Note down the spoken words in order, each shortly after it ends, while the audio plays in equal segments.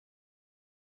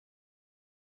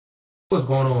What's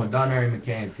going on? Darnerien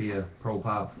mechanics here, Pro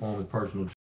Power Performance Personal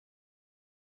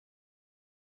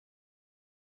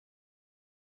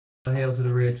Trainer. Hail to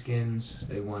the Redskins.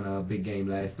 They won a big game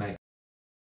last night.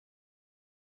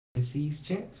 Seize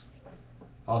chance.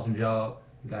 Awesome job.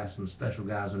 Got some special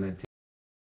guys on that team.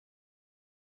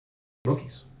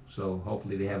 Rookies. So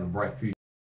hopefully they have a bright future.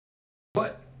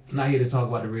 But I'm not here to talk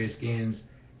about the Redskins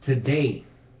today.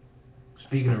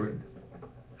 Speaking of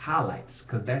highlights,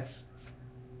 because that's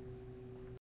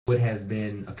what has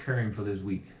been occurring for this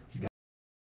week. A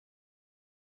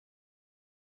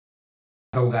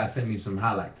couple guys sent me some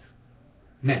highlights.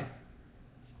 Now,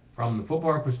 from the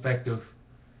football perspective,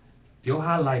 your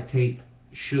highlight tape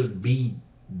should be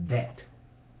that.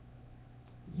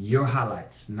 Your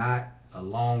highlights, not a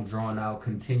long, drawn-out,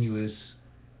 continuous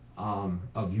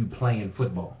of you playing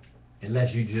football,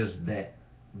 unless you're just that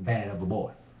bad of a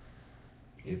boy.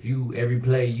 If you, every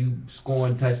play, you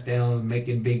scoring touchdowns,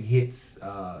 making big hits,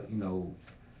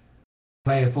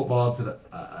 playing football to the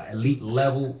elite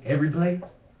level every play,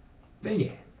 then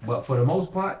yeah. But for the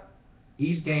most part,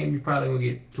 each game you're probably going to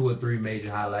get 2 or 3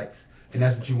 major highlights, and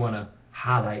that's what you want to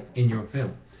highlight in your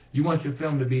film. You want your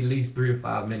film to be at least 3 or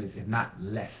 5 minutes, if not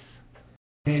less.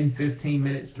 10, 15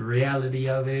 minutes, the reality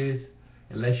of it is,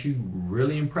 unless you're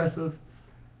really impressive,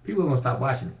 people are going to stop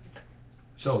watching it.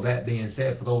 So that being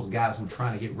said, for those guys who are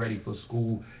trying to get ready for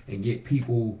school and get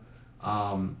people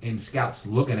and scouts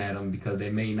looking at them because they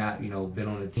may not, been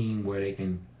on a team where they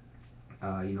can,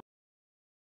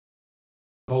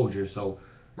 exposure. So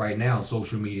right now,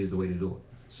 social media is the way to do it.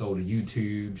 So the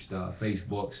YouTubes, the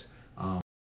Facebooks,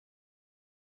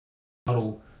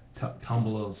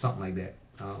 Tumblr, something like that.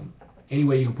 Any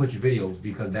way you can put your videos,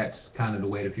 because that's kind of the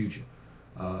way of the future.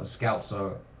 Scouts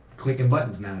are clicking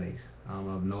buttons nowadays. I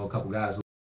know a couple guys who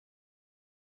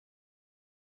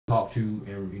talk to,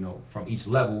 and from each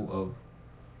level of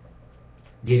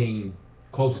getting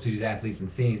closer to these athletes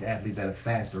and seeing these athletes at a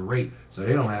faster rate, so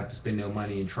they don't have to spend their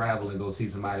money and travel and go see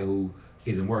somebody who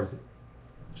isn't worth it.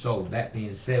 So that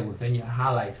being said, within your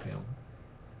highlights film,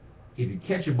 if you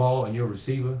catch a ball and you're a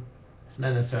receiver, it's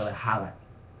not necessarily a highlight.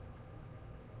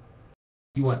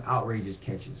 You want outrageous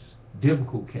catches,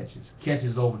 difficult catches,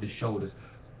 catches over the shoulders,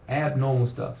 abnormal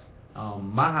stuff.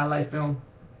 My highlight film,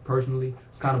 personally,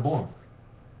 is kind of boring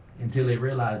until they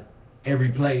realized every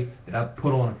play that I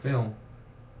put on a film,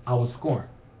 I was scoring.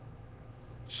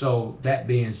 So that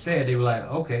being said, they were like,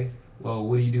 okay, well,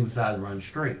 what do you do besides run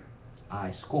straight?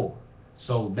 I score.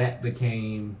 So that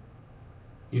became,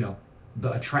 the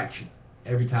attraction.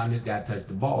 Every time this guy touched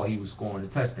the ball, he was scoring a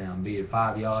touchdown, be it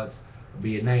 5 yards,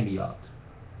 be it 90 yards.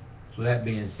 So that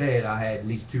being said, I had at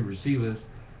least 2 receivers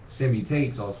send me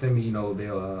tapes or send me,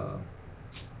 their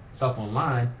stuff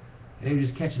online, and they were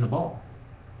just catching the ball.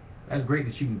 That's great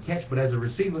that you can catch, but as a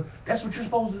receiver, that's what you're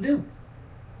supposed to do.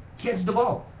 Catch the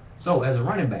ball. So as a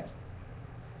running back,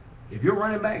 if you're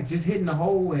running back just hitting the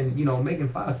hole and, making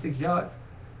 5 or 6 yards,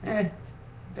 that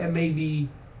may be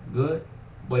good,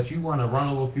 but you want to run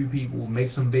over a few people,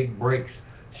 make some big breaks,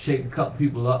 shake a couple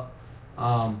people up.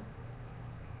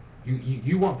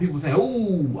 You want people saying,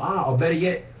 "Ooh, wow," or better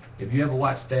yet, if you ever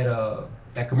watched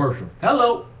that commercial,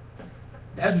 "Hello,"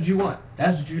 that's what you want.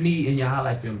 That's what you need in your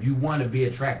highlight film. You want to be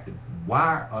attractive.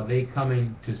 Why are they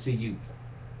coming to see you?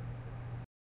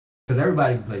 Because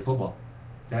everybody can play football.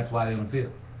 That's why they're on the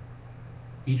field.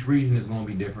 Each region is going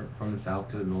to be different, from the south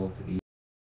to the north to the east.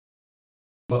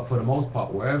 But for the most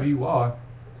part, wherever you are,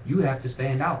 you have to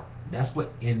stand out. That's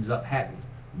what ends up happening.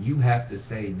 You have to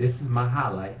say, this is my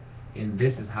highlight, and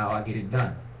this is how I get it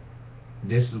done.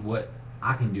 This is what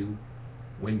I can do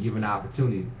when given the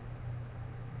opportunity.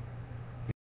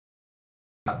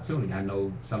 I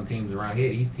know some teams around here,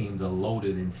 these teams are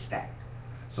loaded and stacked.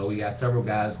 So we got several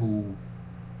guys who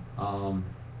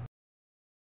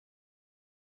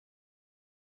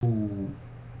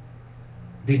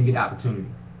didn't get the opportunity.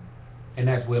 And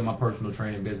that's where my personal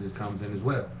training business comes in as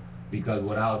well. Because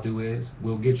what I'll do is,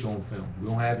 we'll get you on film. We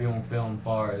don't have you on film as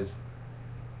far as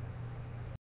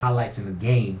highlights in the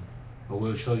game, but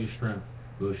we'll show you strength,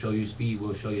 we'll show you speed,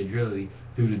 we'll show you agility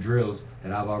through the drills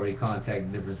that I've already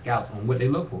contacted different scouts on what they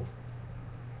look for.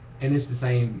 And it's the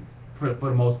same, for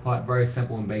the most part, very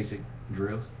simple and basic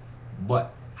drills.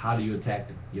 But how do you attack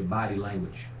them? Your body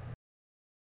language,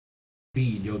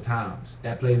 speed, your times.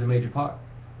 That plays a major part,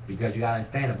 because you got to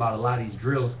understand about a lot of these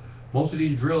drills. Most of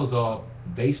these drills are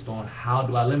based on how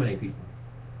do I eliminate people.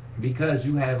 Because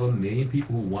you have a million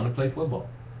people who want to play football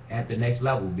at the next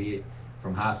level, be it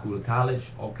from high school to college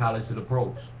or college to the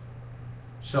pros.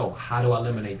 So how do I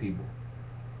eliminate people?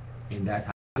 And that's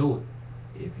how I do it.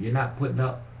 If you're not putting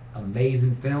up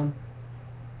amazing film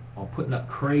or putting up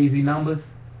crazy numbers,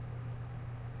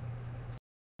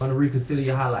 Want to reconsider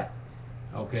your highlight,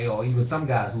 okay? Or even some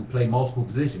guys who play multiple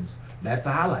positions, that's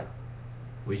a highlight,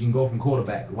 where you can go from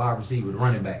quarterback to wide receiver to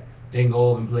running back, then go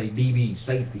over and play DB,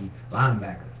 safety,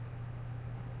 linebacker.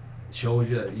 Shows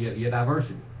your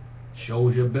diversity.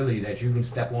 Shows your ability that you can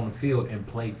step on the field and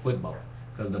play football.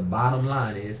 Because the bottom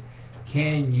line is,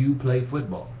 can you play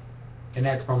football? And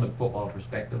that's from the football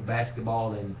perspective.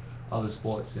 Basketball and other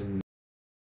sports, and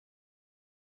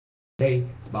today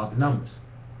it's about the numbers.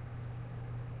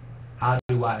 How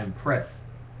do I impress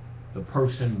the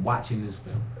person watching this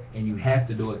film? And you have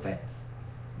to do it fast.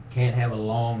 You can't have a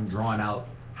long, drawn-out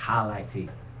highlight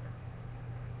tape.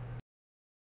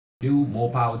 Do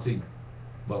more power to you.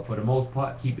 But for the most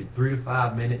part, keep it 3 to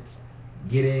 5 minutes.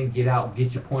 Get in, get out,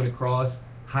 get your point across.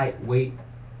 Height, weight,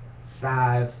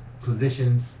 size,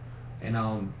 positions, and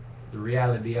the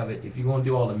reality of it. If you're gonna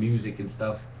do all the music and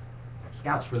stuff,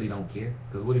 scouts really don't care.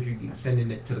 Because what if you keep sending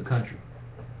it to the country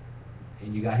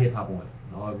and you got hip hop on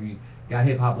it, or if you got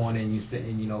hip hop on it and you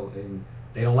sitting, and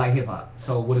they don't like hip hop.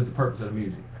 So what is the purpose of the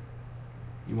music?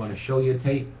 You want to show your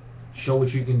tape, show what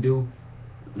you can do,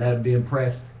 let them be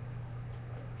impressed,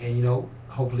 and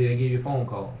hopefully they give you a phone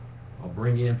call or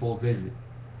bring you in for a visit.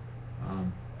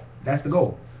 That's the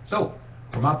goal. So,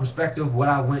 from my perspective, what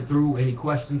I went through, any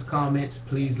questions, comments,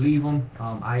 please leave them.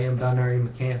 I am Darnerien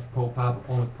McCants, Profile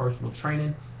Performance Personal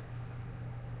Training.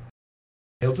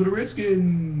 Hail to the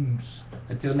Redskins.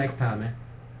 Until next time, man.